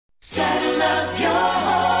Saddle up your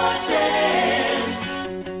horses.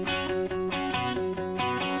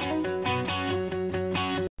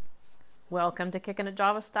 Welcome to Kicking It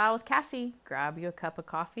Java Style with Cassie. Grab you a cup of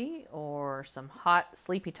coffee or some hot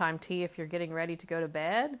sleepy time tea if you're getting ready to go to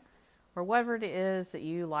bed, or whatever it is that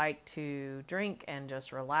you like to drink and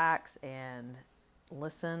just relax and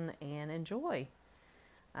listen and enjoy.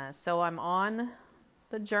 So I'm on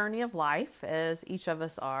the journey of life, as each of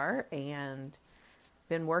us are, and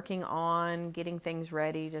been working on getting things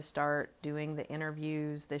ready to start doing the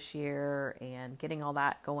interviews this year and getting all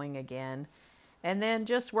that going again. And then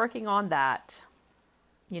just working on that,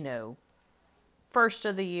 first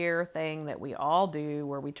of the year thing that we all do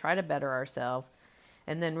where we try to better ourselves,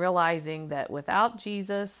 and then realizing that without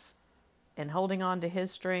Jesus and holding on to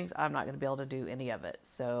his strength, I'm not going to be able to do any of it.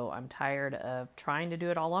 So I'm tired of trying to do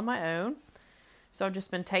it all on my own. So I've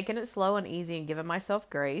just been taking it slow and easy and giving myself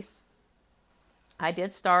grace. I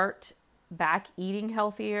did start back eating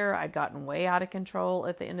healthier. I'd gotten way out of control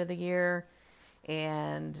at the end of the year.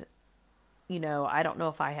 And I don't know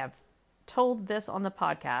if I have told this on the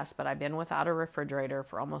podcast, but I've been without a refrigerator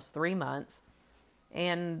for almost 3 months.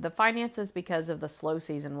 And the finances, because of the slow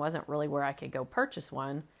season, wasn't really where I could go purchase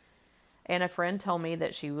one. And a friend told me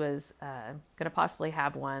that she was going to possibly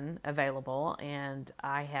have one available. And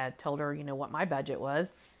I had told her, what my budget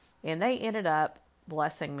was. And they ended up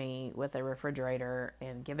blessing me with a refrigerator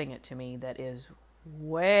and giving it to me that is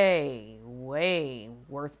way, way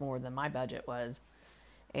worth more than my budget was.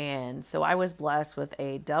 And so I was blessed with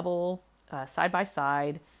a double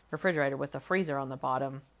side-by-side refrigerator with a freezer on the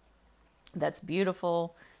bottom that's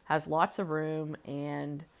beautiful, has lots of room.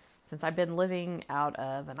 And since I've been living out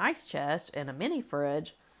of an ice chest and a mini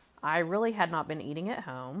fridge, I really had not been eating at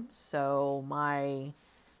home. So my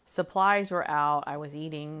supplies were out. I was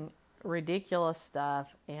eating ridiculous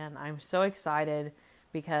stuff, and I'm so excited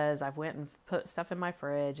because I've went and put stuff in my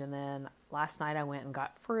fridge, and then last night I went and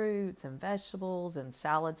got fruits and vegetables and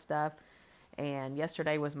salad stuff, and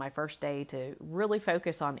yesterday was my first day to really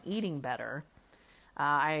focus on eating better.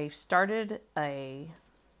 I started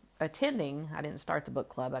attending, I didn't start the book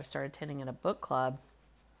club, I started attending in a book club,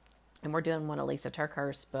 and we're doing one of Lisa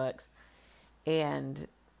TerKeurst's books, and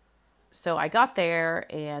so I got there,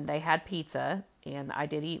 and they had pizza, and I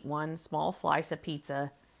did eat one small slice of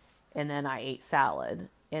pizza, and then I ate salad.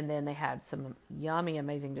 And then they had some yummy,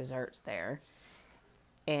 amazing desserts there.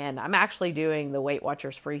 And I'm actually doing the Weight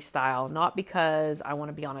Watchers freestyle, not because I want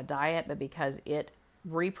to be on a diet, but because it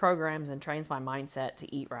reprograms and trains my mindset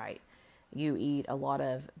to eat right. You eat a lot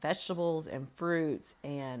of vegetables and fruits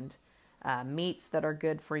and meats that are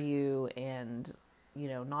good for you, and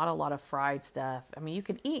not a lot of fried stuff. I mean, you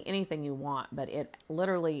can eat anything you want, but it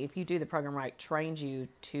literally, if you do the program right, trains you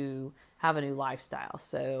to have a new lifestyle.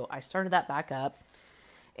 So I started that back up,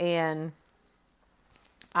 and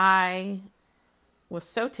I was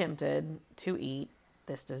so tempted to eat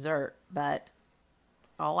this dessert, but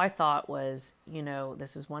all I thought was,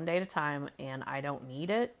 this is one day at a time, and I don't need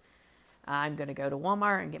it. I'm going to go to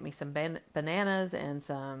Walmart and get me some bananas and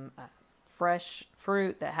some fresh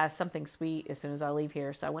fruit that has something sweet as soon as I leave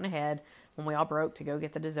here. So I went ahead when we all broke to go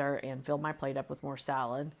get the dessert and filled my plate up with more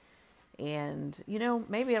salad. And,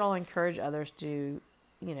 maybe it'll encourage others to,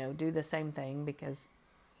 do the same thing, because,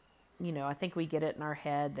 I think we get it in our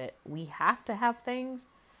head that we have to have things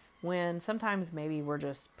when sometimes maybe we're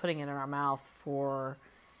just putting it in our mouth for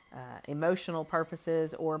emotional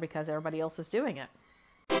purposes or because everybody else is doing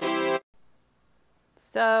it.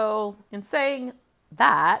 So in saying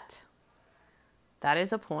that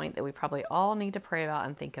is a point that we probably all need to pray about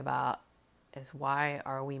and think about, is why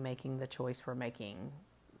are we making the choice we're making?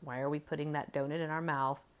 Why are we putting that donut in our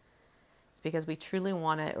mouth? It's because we truly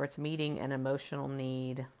want it, or it's meeting an emotional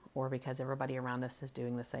need, or because everybody around us is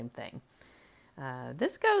doing the same thing.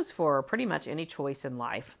 This goes for pretty much any choice in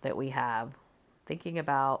life that we have. Thinking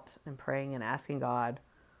about and praying and asking God,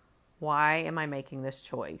 why am I making this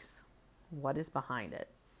choice? What is behind it?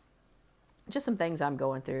 Just some things I'm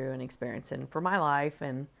going through and experiencing for my life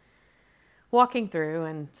and walking through,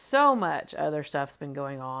 and so much other stuff's been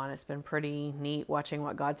going on. It's been pretty neat watching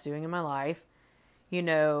what God's doing in my life.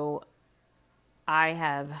 I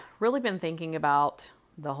have really been thinking about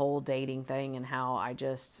the whole dating thing and how I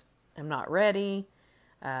just am not ready,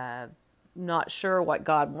 not sure what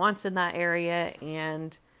God wants in that area.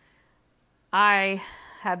 And I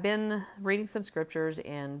have been reading some scriptures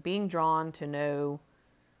and being drawn to know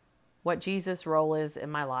what Jesus' role is in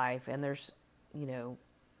my life. And there's,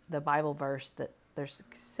 the Bible verse that there's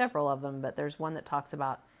several of them, but there's one that talks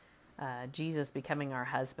about Jesus becoming our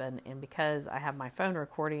husband. And because I have my phone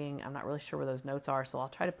recording, I'm not really sure where those notes are, so I'll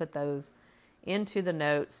try to put those into the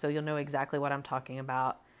notes so you'll know exactly what I'm talking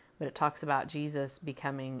about. But it talks about Jesus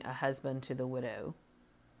becoming a husband to the widow.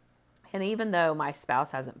 And even though my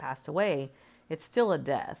spouse hasn't passed away, it's still a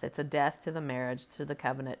death. It's a death to the marriage, to the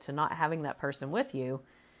covenant, to not having that person with you.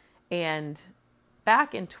 And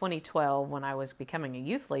back in 2012, when I was becoming a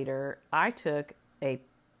youth leader, I took a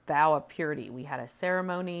vow of purity. We had a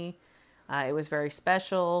ceremony. It was very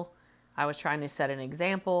special. I was trying to set an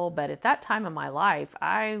example. But at that time in my life,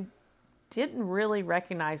 I didn't really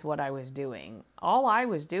recognize what I was doing. All I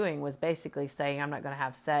was doing was basically saying I'm not going to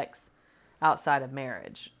have sex outside of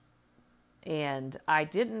marriage. And I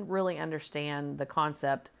didn't really understand the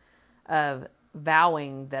concept of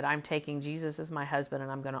vowing that I'm taking Jesus as my husband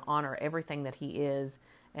and I'm going to honor everything that he is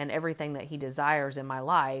and everything that he desires in my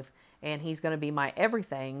life. And he's going to be my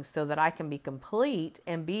everything so that I can be complete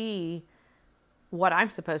and be what I'm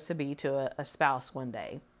supposed to be to a spouse one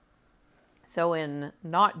day. So in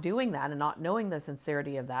not doing that and not knowing the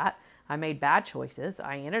sincerity of that, I made bad choices.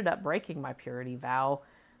 I ended up breaking my purity vow.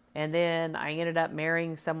 And then I ended up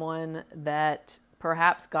marrying someone that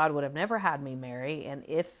perhaps God would have never had me marry. And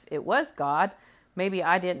if it was God, maybe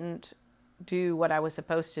I didn't do what I was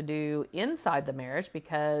supposed to do inside the marriage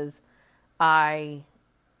because I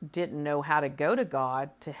didn't know how to go to God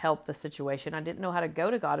to help the situation. I didn't know how to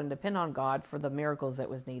go to God and depend on God for the miracles that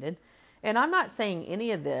was needed. And I'm not saying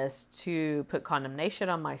any of this to put condemnation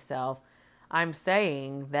on myself. I'm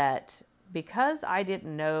saying that because I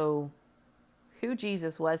didn't know who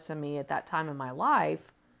Jesus was to me at that time in my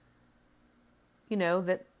life,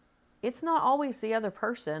 that it's not always the other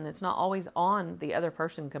person. It's not always on the other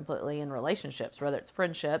person completely in relationships, whether it's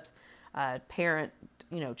friendships, parent,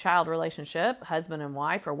 child relationship, husband and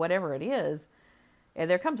wife, or whatever it is. And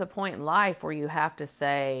there comes a point in life where you have to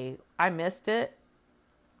say, I missed it.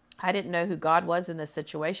 I didn't know who God was in this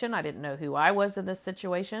situation. I didn't know who I was in this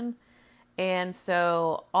situation. And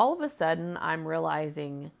so all of a sudden I'm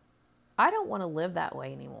realizing I don't want to live that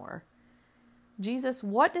way anymore. Jesus,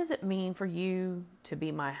 what does it mean for you to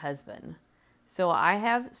be my husband? So I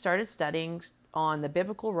have started studying on the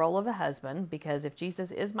biblical role of a husband, because if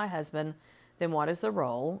Jesus is my husband, then what is the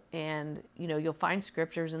role? And, you'll find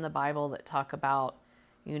scriptures in the Bible that talk about,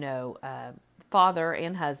 father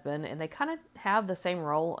and husband, and they kind of have the same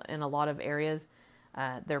role in a lot of areas.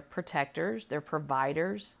 They're protectors, they're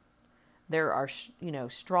providers, they're our,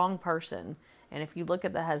 strong person. And if you look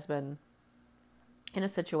at the husband in a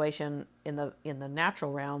situation in the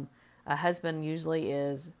natural realm, a husband usually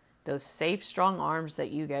is those safe, strong arms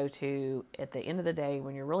that you go to at the end of the day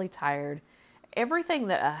when you're really tired. Everything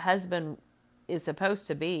that a husband is supposed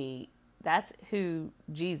to be, that's who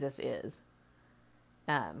Jesus is.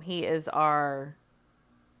 He is our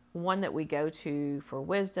one that we go to for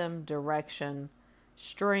wisdom, direction,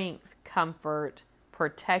 strength, comfort,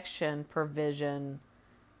 protection, provision,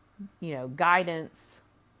 guidance,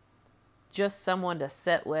 just someone to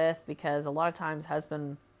sit with, because a lot of times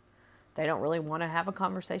husband, they don't really want to have a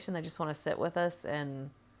conversation. They just want to sit with us.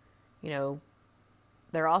 And,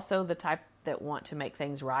 they're also the type that want to make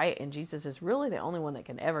things right. And Jesus is really the only one that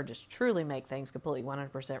can ever just truly make things completely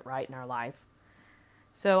 100% right in our life.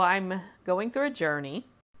 So I'm going through a journey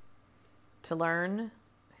to learn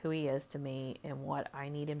who he is to me and what I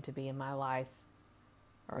need him to be in my life,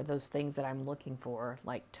 or those things that I'm looking for,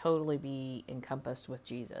 like totally be encompassed with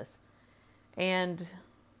Jesus. And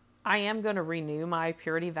I am going to renew my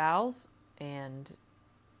purity vows and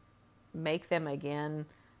make them again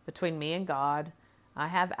between me and God. I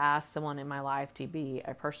have asked someone in my life to be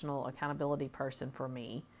a personal accountability person for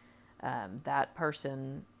me. That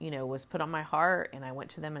person, was put on my heart, and I went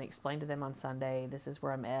to them and explained to them on Sunday, this is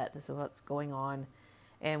where I'm at, this is what's going on,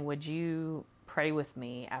 and would you pray with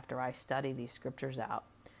me after I study these scriptures out?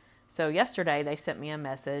 So yesterday they sent me a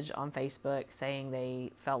message on Facebook saying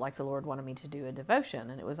they felt like the Lord wanted me to do a devotion,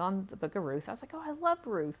 and it was on the book of Ruth. I was like, oh, I love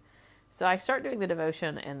Ruth. So I start doing the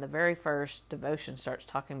devotion, and the very first devotion starts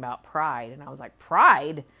talking about pride, and I was like,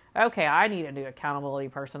 pride? Okay, I need a new accountability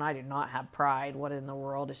person. I do not have pride. What in the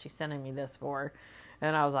world is she sending me this for?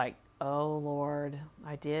 And I was like, oh, Lord,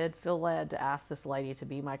 I did feel led to ask this lady to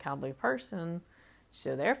be my accountability person.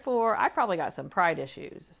 So therefore, I probably got some pride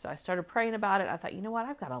issues. So I started praying about it. I thought, you know what?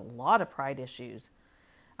 I've got a lot of pride issues.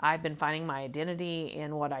 I've been finding my identity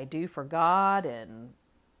in what I do for God and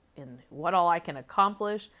in what all I can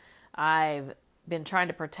accomplish. I've been trying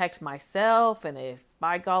to protect myself, and if,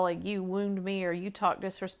 by golly, you wound me or you talk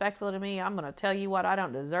disrespectfully to me, I'm going to tell you what, I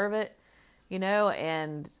don't deserve it,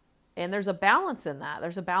 and there's a balance in that.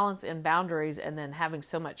 There's a balance in boundaries and then having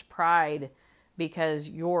so much pride because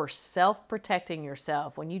you're self-protecting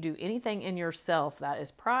yourself. When you do anything in yourself, that is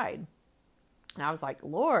pride. And I was like,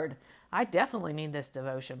 Lord, I definitely need this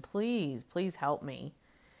devotion. Please, please help me.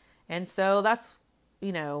 And so that's,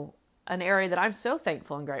 an area that I'm so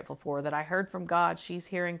thankful and grateful for, that I heard from God. She's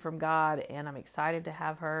hearing from God, and I'm excited to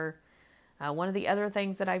have her. One of the other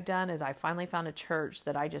things that I've done is I finally found a church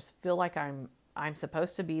that I just feel like I'm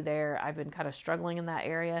supposed to be there. I've been kind of struggling in that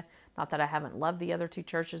area. Not that I haven't loved the other two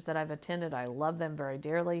churches that I've attended. I love them very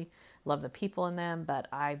dearly. Love the people in them, but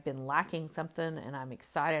I've been lacking something, and I'm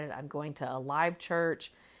excited. I'm going to a live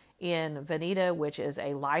church in Veneta, which is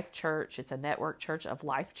a Life Church. It's a network church of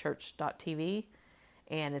lifechurch.tv,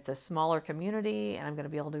 and it's a smaller community, and I'm going to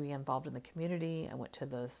be able to be involved in the community. I went to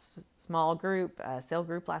the small group, sale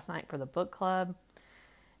group last night for the book club,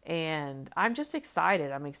 and I'm just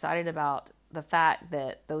excited. I'm excited about the fact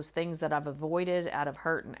that those things that I've avoided out of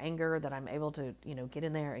hurt and anger, that I'm able to, get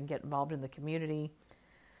in there and get involved in the community.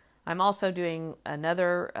 I'm also doing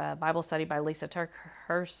another Bible study by Lisa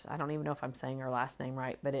TerKeurst. I don't even know if I'm saying her last name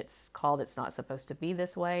right, but it's called It's Not Supposed to Be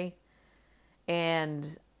This Way.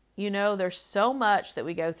 And, there's so much that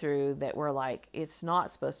we go through that we're like, it's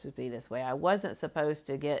not supposed to be this way. I wasn't supposed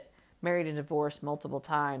to get married and divorced multiple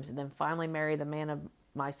times and then finally marry the man of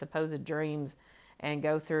my supposed dreams and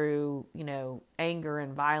go through, anger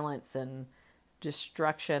and violence and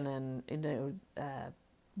destruction and,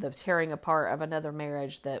 the tearing apart of another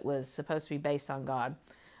marriage that was supposed to be based on God.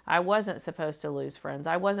 I wasn't supposed to lose friends.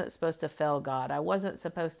 I wasn't supposed to fail God. I wasn't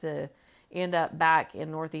supposed to end up back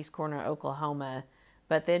in northeast corner Oklahoma.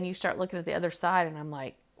 But then you start looking at the other side, and I'm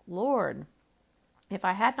like, Lord, if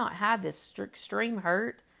I had not had this extreme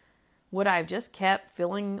hurt, would I have just kept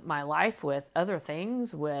filling my life with other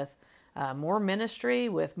things, with more ministry,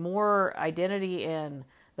 with more identity in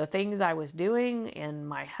the things I was doing, in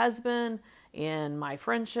my husband, in my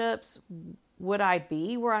friendships? Would I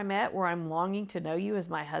be where I'm at, where I'm longing to know you as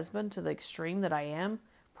my husband to the extreme that I am?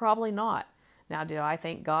 Probably not. Now, do I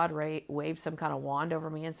think God waved some kind of wand over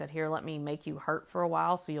me and said, here, let me make you hurt for a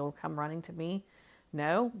while so you'll come running to me?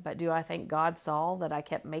 No. But do I think God saw that I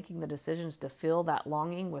kept making the decisions to fill that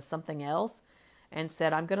longing with something else and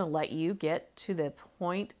said, I'm going to let you get to the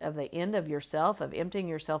point of the end of yourself, of emptying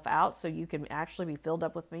yourself out so you can actually be filled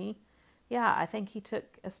up with me? Yeah, I think he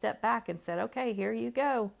took a step back and said, okay, here you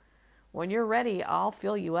go. When you're ready, I'll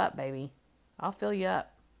fill you up, baby. I'll fill you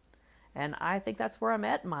up. And I think that's where I'm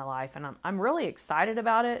at in my life. And I'm really excited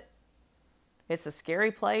about it. It's a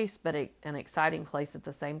scary place, but an exciting place at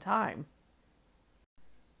the same time.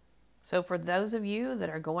 So for those of you that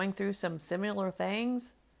are going through some similar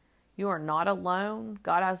things, you are not alone.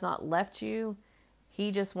 God has not left you.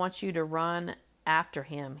 He just wants you to run after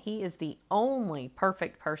him. He is the only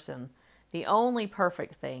perfect person, the only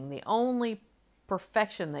perfect thing, the only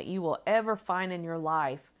perfection that you will ever find in your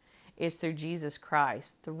life is through Jesus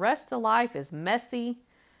Christ. The rest of life is messy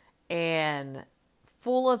and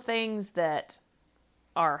full of things that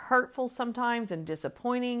are hurtful sometimes and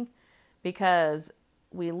disappointing because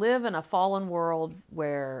we live in a fallen world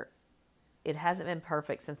where it hasn't been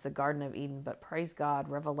perfect since the Garden of Eden, but praise God,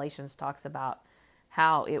 Revelations talks about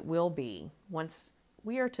how it will be. Once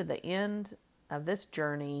we are to the end of this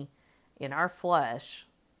journey in our flesh,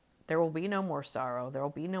 there will be no more sorrow. There will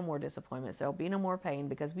be no more disappointments. There will be no more pain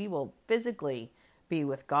because we will physically be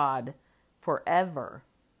with God forever.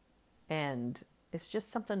 And it's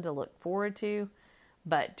just something to look forward to.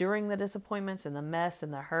 But during the disappointments and the mess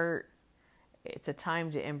and the hurt, it's a time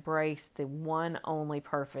to embrace the one only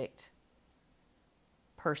perfect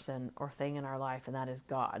person or thing in our life, and that is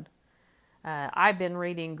God. I've been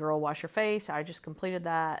reading Girl Wash Your Face. I just completed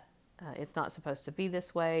that. It's Not Supposed to Be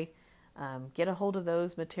This Way. Get a hold of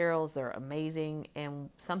those materials. They're amazing. And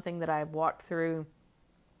something that I've walked through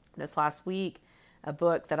this last week, a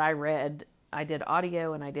book that I read, I did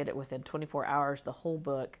audio and I did it within 24 hours, the whole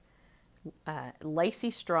book.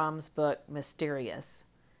 Lacey Strom's book, Mysterious.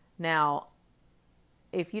 Now,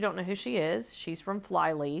 if you don't know who she is, she's from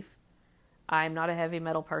Flyleaf. I'm not a heavy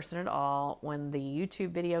metal person at all. When the YouTube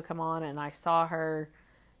video come on and I saw her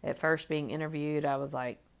at first being interviewed, I was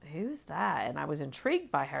like, who's that? And I was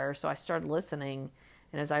intrigued by her, so I started listening.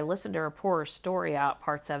 And as I listened to her pour her story out,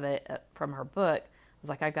 parts of it from her book, I was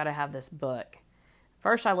like, I got to have this book.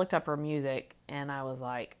 First, I looked up her music, and I was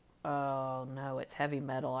like, oh, no, it's heavy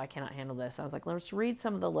metal. I cannot handle this. I was like, let's read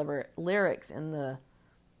some of the lyrics in the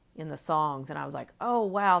songs. And I was like, oh,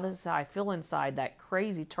 wow, this is how I feel inside, that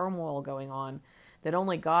crazy turmoil going on that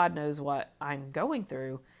only God knows what I'm going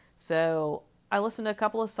through. So I listened to a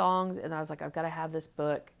couple of songs, and I was like, I've got to have this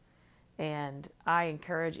book. And I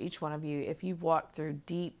encourage each one of you, if you've walked through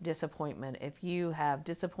deep disappointment, if you have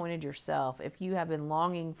disappointed yourself, if you have been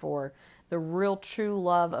longing for the real true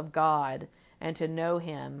love of God and to know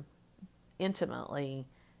Him intimately,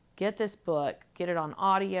 get this book. Get it on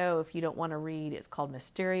audio if you don't want to read. It's called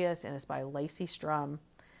Mysterious, and it's by Lacey Strum.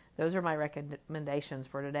 Those are my recommendations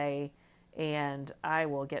for today. And I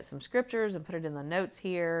will get some scriptures and put it in the notes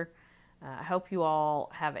here. I hope you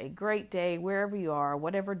all have a great day wherever you are,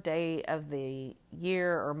 whatever day of the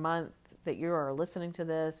year or month that you are listening to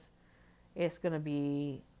this. It's going to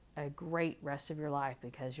be a great rest of your life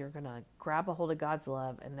because you're going to grab a hold of God's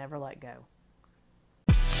love and never let go.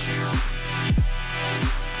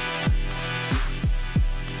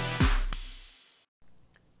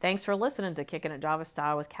 Thanks for listening to Kicking It Java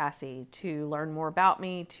Style with Cassie. To learn more about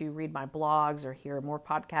me, to read my blogs, or hear more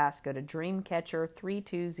podcasts, go to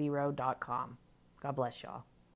dreamcatcher320.com. God bless y'all.